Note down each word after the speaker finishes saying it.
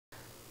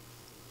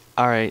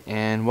Alright,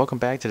 and welcome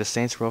back to the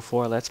Saints Row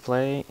 4 Let's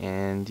Play,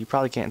 and you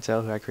probably can't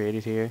tell who I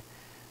created here,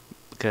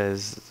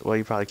 because, well,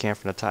 you probably can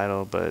from the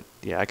title, but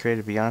yeah, I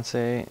created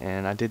Beyonce,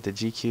 and I did the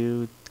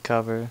GQ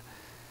cover, well,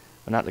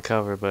 not the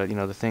cover, but, you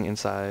know, the thing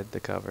inside the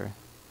cover.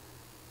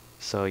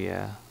 So,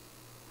 yeah.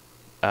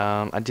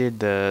 I did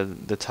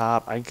the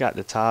top. I got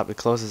the top as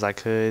close as I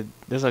could.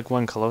 There's like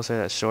one closer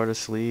that's shorter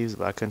sleeves,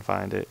 but I couldn't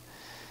find it.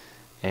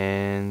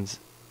 And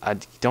I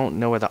don't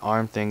know where the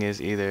arm thing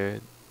is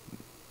either.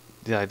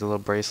 Yeah, like the little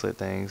bracelet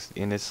things,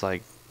 and it's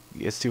like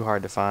it's too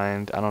hard to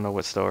find. I don't know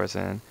what store it's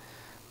in,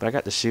 but I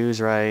got the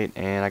shoes right,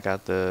 and I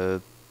got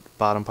the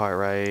bottom part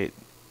right.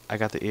 I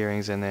got the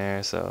earrings in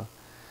there, so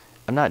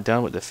I'm not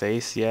done with the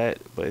face yet,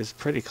 but it's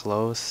pretty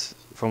close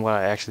from what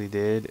I actually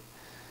did.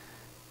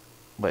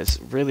 But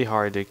it's really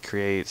hard to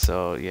create,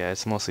 so yeah,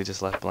 it's mostly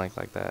just left blank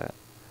like that.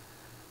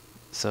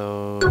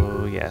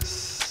 So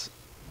yes,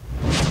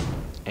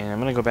 and I'm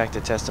gonna go back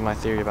to testing my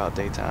theory about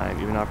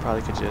daytime, even though I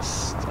probably could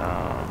just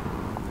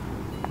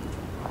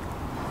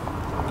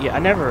yeah, I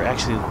never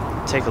actually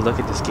take a look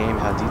at this game,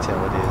 how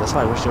detailed it is. That's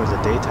why I wish there was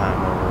a daytime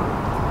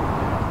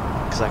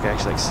mode, because I could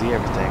actually like see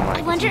everything. Like,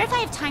 I wonder if I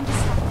have time to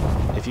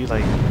stop. If you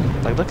like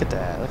look at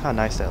that, look how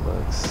nice that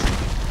looks.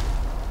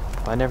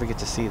 But I never get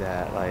to see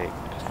that. Like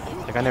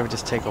I never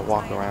just take a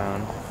walk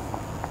around.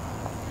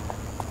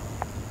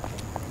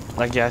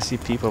 Like yeah, I see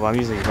people, but I'm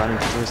usually running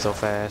through so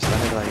fast. I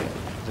never like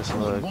just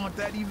look. Want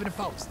that even if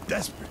I was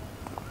desperate.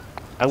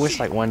 I wish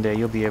like one day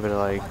you'll be able to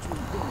like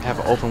have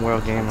an open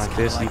world game like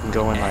this. You can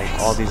go in like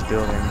all these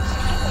buildings.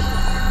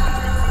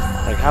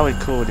 Like how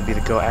cool would it be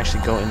to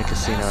actually go in the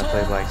casino and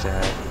play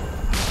blackjack?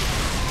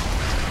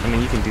 I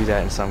mean, you can do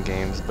that in some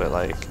games, but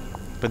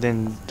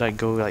then like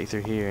go like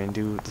through here and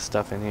do the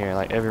stuff in here.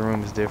 Like every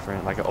room is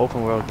different. Like an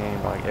open world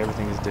game, but like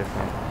everything is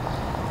different.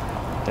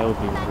 That would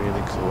be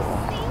really cool.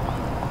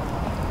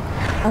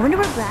 I wonder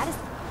where Brad is.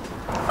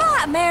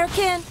 Ah,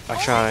 American!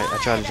 I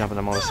tried to jump on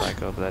a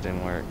motorcycle, but that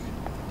didn't work.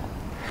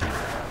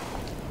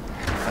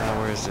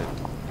 Where is it?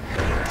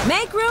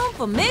 Make room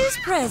for Ms.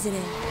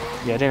 President.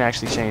 Yeah, I didn't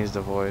actually change the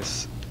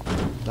voice.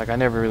 Like, I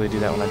never really do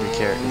that when I do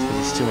characters, because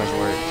it's too much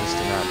work just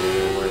to not be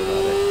really worried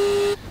about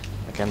it.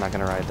 Like, I'm not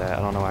gonna write that.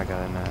 I don't know why I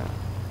got in that.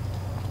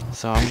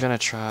 So, I'm gonna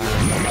try...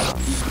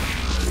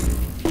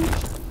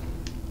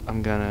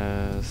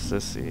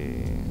 let's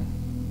see...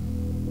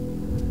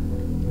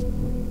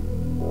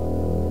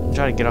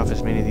 try to get off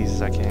as many of these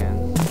as I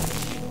can.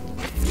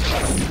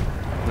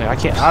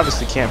 Like,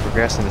 obviously can't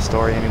progress in the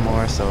story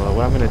anymore, so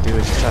what I'm gonna do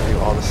is just try to do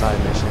all the side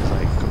missions,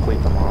 like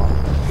complete them all.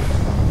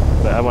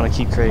 But I want to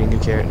keep creating new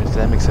characters, because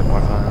that makes it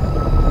more fun.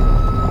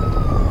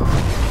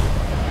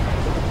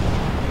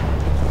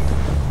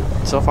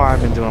 So far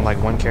I've been doing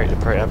like one character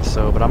per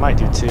episode, but I might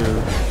do two,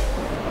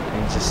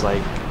 and just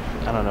like,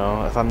 I don't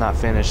know, if I'm not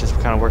finished, just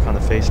kind of work on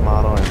the face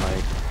model and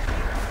like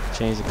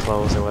change the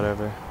clothes or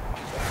whatever.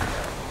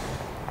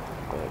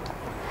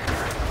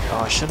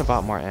 Oh, I should have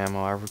bought more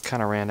ammo. I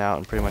kind of ran out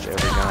in pretty much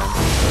every gun.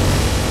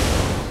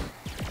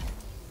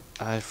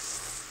 I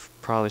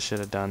probably should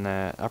have done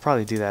that. I'll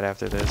probably do that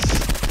after this.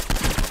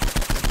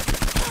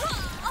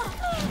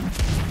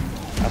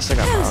 I still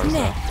got powers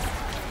though.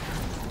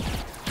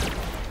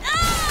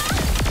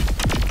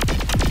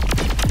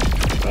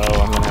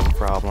 Oh, I'm gonna have a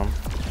problem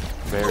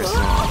very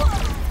soon.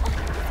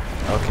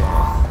 Okay.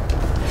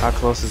 How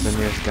close is the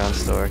nearest gun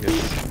store?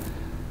 Cause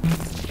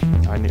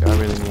I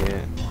really need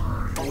it.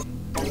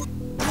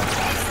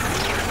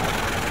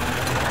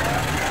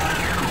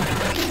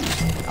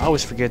 I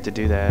always forget to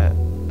do that.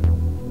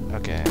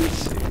 Okay, let's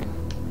see.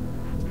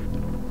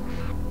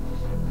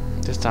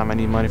 This time I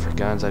need money for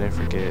guns, I didn't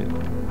forget.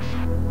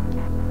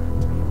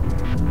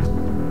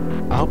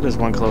 I hope there's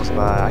one close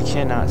by. I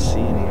cannot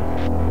see any.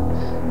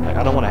 Like,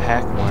 I don't want to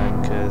hack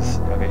one, because...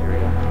 Okay, here we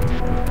go.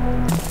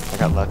 I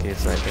got lucky,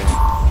 it's right there.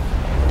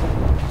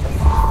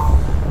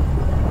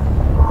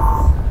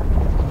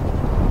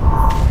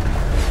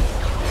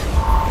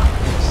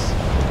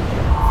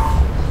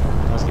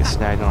 Let's get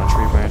snagged on a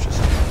tree branch or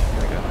something.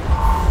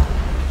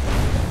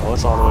 Oh,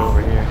 it's all the way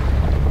over here.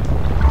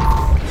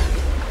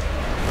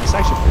 It's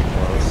actually pretty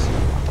close.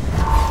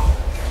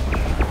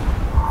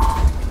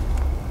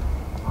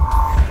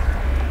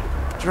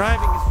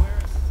 Driving is where.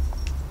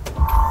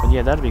 But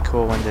yeah, that'd be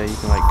cool one day. You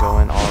can like go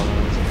in all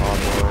rooms and all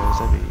doors.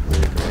 That'd be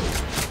really great.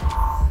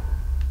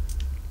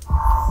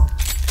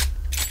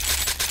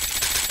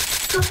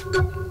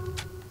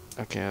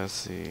 Okay, let's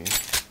see.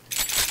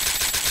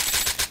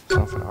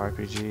 Going for the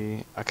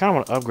RPG. I kind of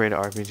want to upgrade the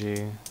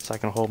RPG so I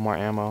can hold more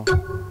ammo.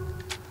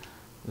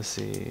 Let's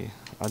see.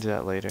 I'll do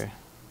that later.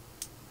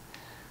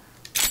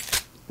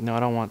 No,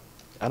 I don't want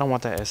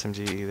that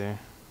SMG either.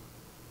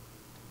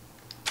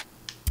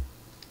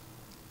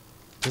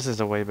 This is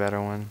the way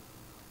better one.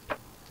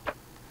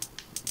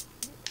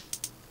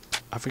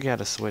 I forget how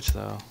to switch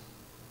though.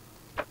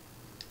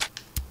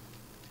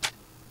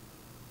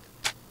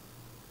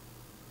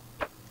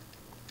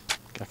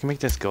 I can make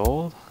this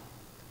gold?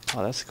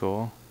 Oh, that's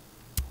cool.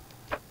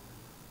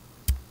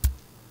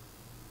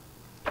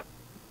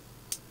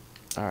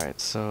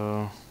 Alright,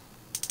 so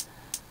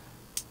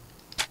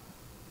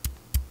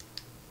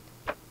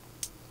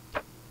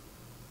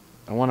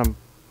I want to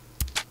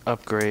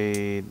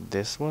upgrade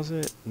this, was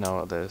it?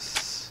 No,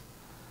 this.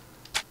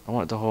 I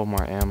want it to hold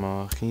more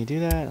ammo. Can you do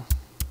that?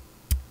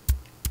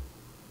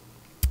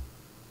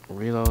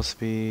 Reload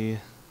speed.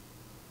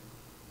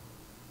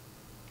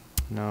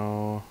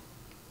 No.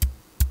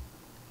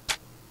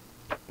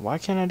 Why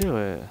can't I do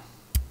it?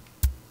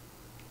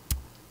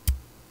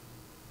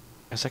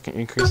 Guess I can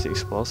increase the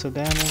explosive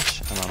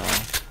damage? I don't know.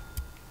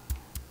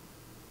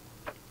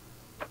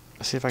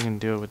 Let's see if I can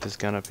do it with this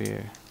gun up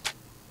here.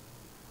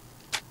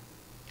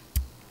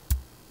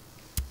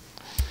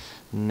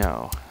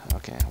 No.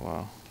 Okay,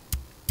 well.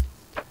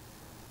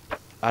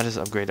 I'll just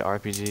upgrade the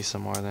RPG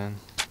some more then.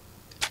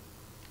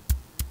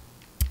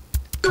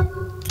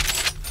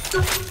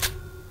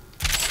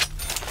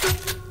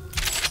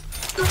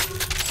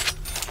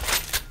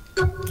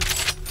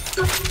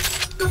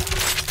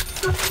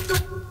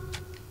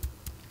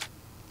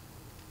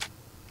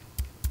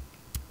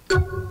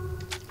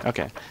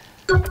 Okay.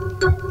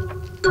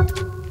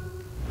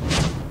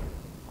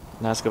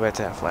 Now let's go back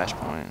to that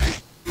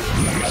flashpoint.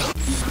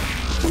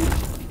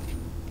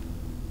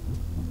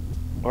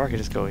 Or I could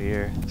just go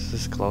here. This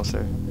is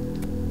closer.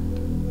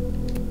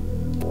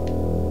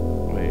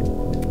 Wait.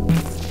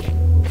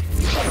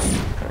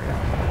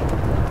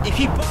 If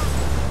he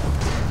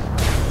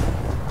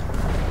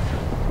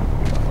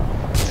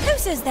Who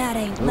says that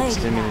ain't Oops, lady?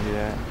 didn't mean to do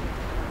that.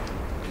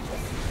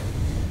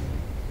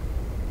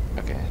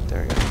 Okay,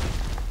 there we go.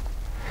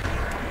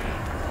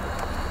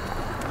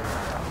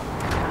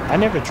 I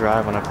never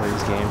drive when I play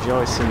these games. You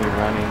always see me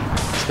running.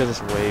 It's because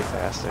it's way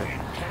faster.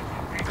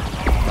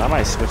 I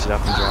might switch it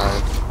up and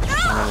drive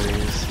one of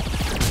these.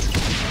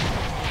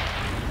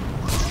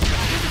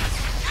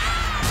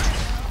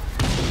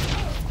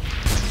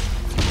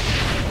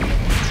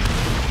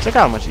 Check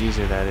out how much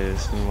easier that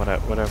is than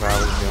whatever I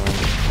was doing.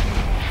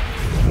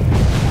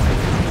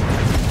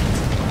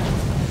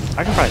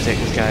 I can probably take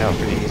this guy out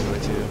pretty easily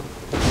too.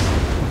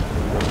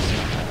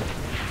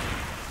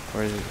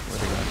 Where's it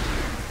going?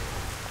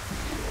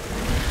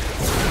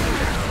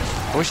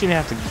 I wish you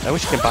didn't have to. I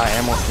wish you could buy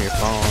ammo from your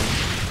phone.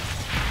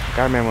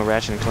 I remember when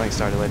Ratchet and Clank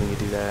started letting you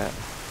do that.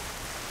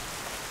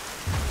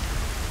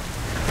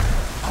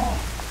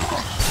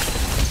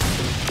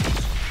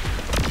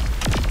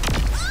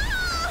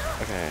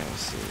 Okay, let's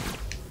see.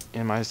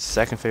 And my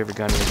second favorite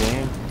gun in the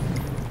game.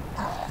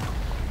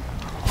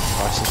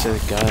 Oh, I should say the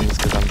guns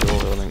because I'm dual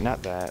wielding.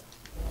 Not that.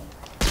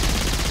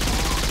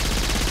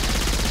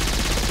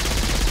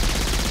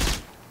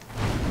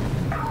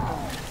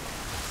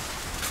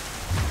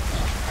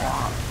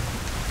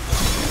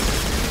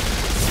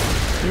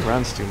 He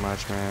runs too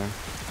much, man.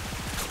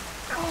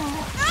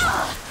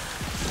 I'm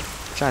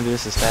trying to do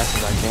this as fast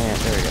as I can.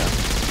 There we go.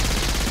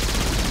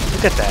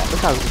 Look at that.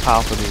 Look how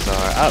powerful these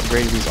are. I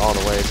upgraded these all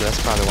the way, so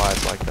that's probably why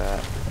it's like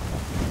that.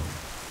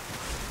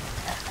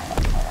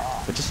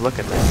 But just look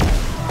at that.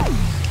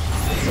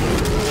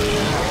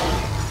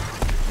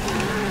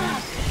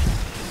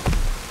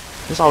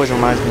 This always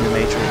reminds me of the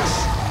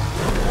Matrix.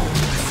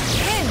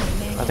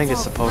 I think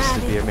it's supposed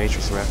to be a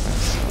Matrix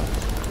reference. So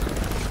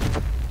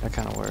that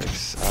kind of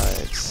works.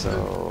 Alright,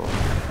 so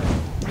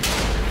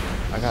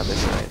I got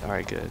this right.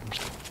 Alright, good.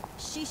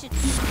 She should.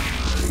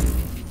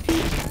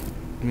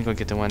 Let me go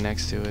get the one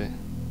next to it.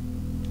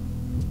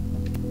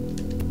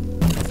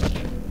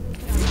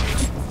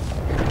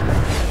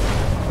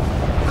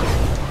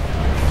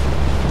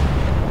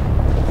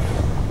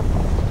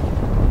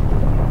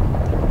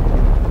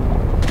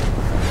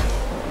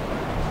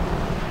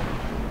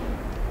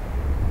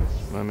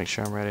 I'm gonna make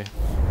sure I'm ready.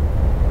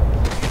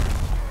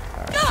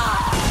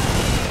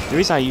 The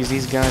reason I use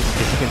these guns is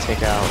because you can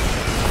take out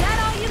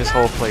this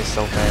whole place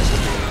so fast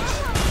with these.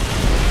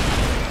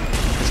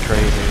 It's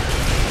crazy.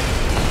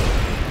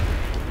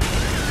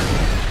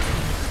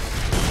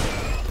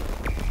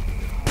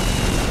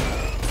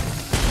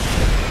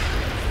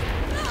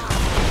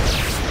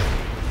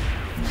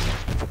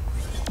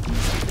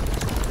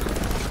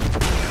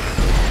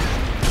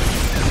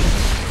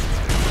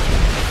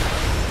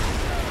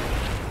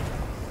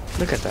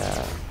 Look at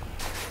that.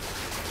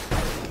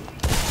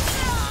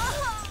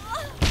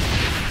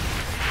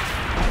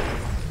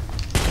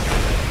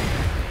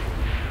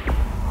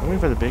 I'm waiting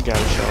for the big guy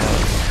to show up.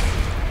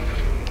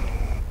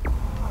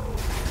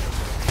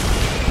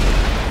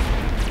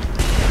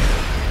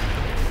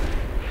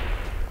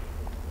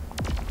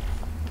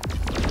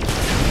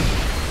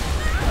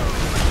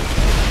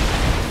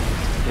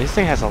 This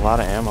thing has a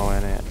lot of ammo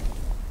in it.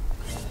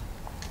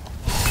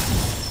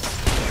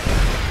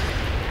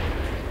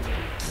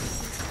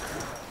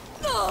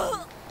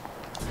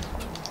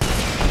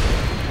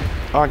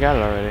 Oh, I got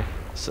it already.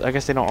 So I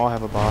guess they don't all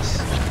have a boss.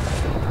 Look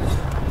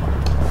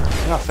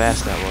how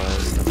fast that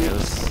was. Okay,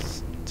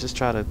 let's just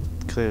try to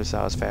clear this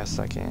out as fast as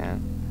I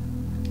can.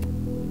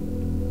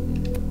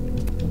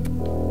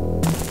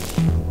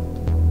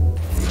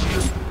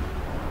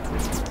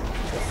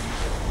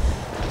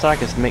 I thought I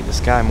could make the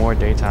sky more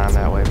daytime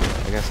that way,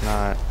 but I guess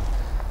not.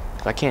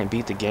 I can't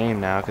beat the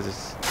game now because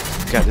it's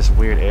got this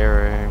weird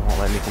error and won't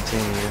let me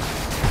continue.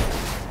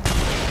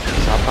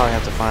 So I'll probably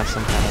have to find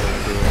some kind of way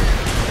to do it.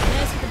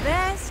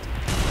 best,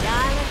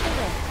 die like the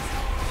rest.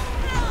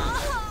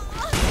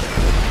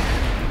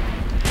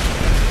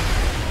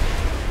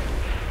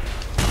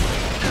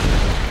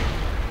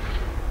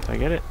 Did I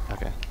get it?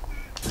 Okay.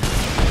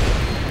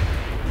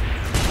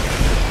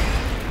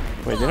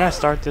 Wait, didn't I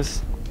start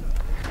this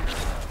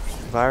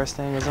virus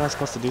thing? Wasn't I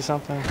supposed to do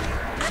something?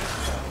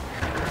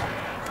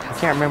 I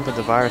can't remember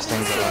the virus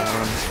things that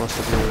I'm supposed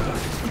to do.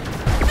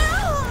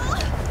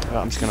 Oh,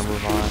 I'm just gonna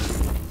move on.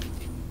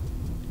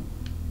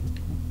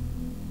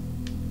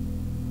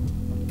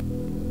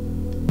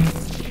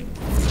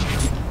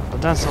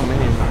 I've done so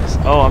many of these.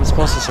 Oh, I'm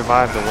supposed to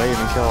survive the wave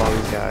and kill all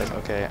these guys.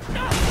 Okay.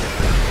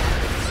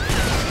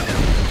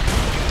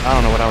 I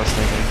don't know what I was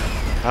thinking.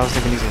 I was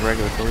thinking these were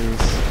regular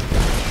police.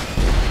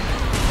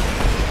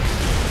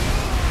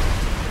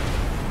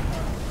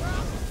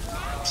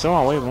 Still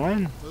on wave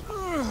 1?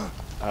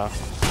 Oh.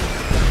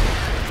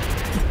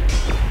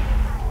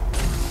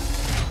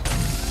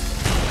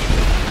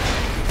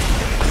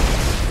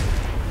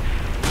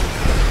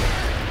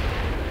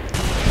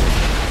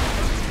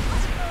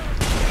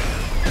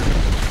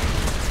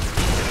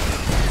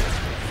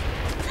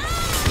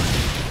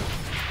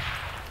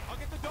 I'll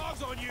get the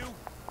dogs on you.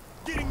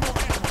 Getting more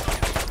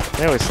ammo.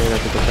 They always say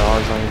that with the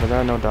dogs on you, but there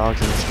are no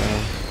dogs in this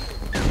game.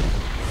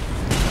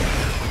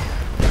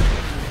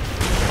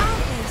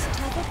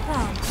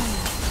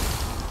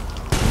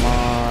 Come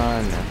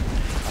on.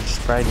 I'm just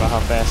afraid about how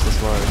fast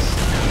this was.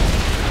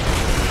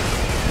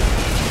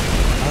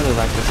 I really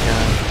like this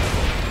gun.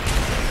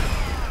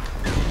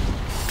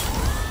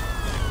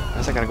 I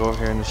guess I gotta go over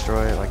here and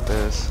destroy it like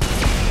this.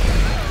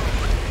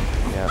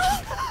 Yep.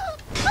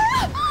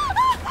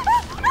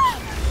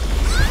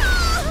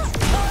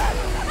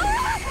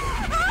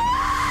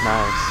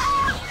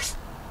 Nice.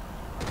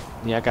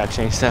 Yeah, I gotta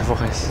change that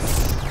voice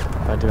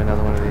if I do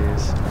another one of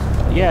these.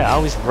 Yeah, I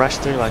always rush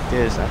through like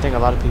this. I think a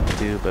lot of people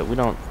do, but we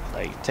don't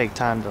like take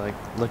time to like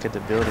look at the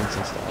buildings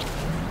and stuff.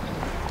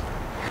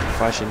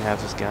 Probably shouldn't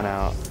have this gun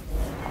out.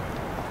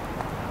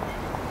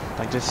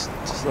 Like just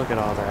look at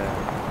all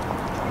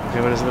that.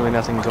 Okay, but there's really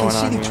nothing going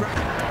on here.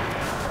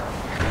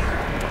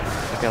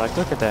 Okay, like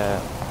look at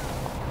that.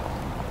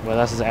 Well,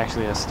 this is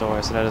actually a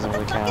store, so that doesn't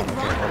really count. Okay,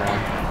 hold on.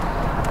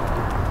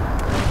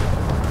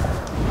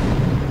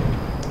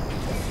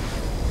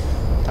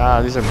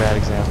 Ah, these are bad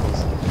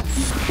examples.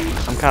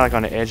 I'm kind of like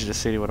on the edge of the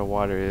city where the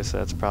water is, so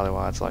that's probably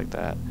why it's like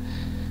that.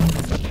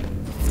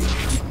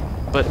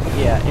 But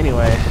yeah,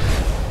 anyway,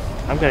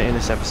 I'm gonna end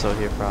this episode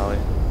here probably.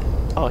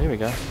 Oh, here we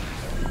go.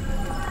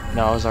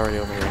 No, I was already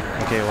over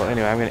here. Okay, well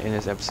anyway, I'm gonna end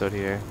this episode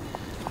here.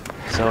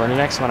 So in the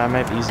next one, I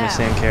might be using the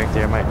same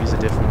character, I might use a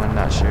different one,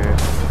 not sure.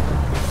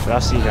 But I'll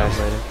see you guys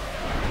later.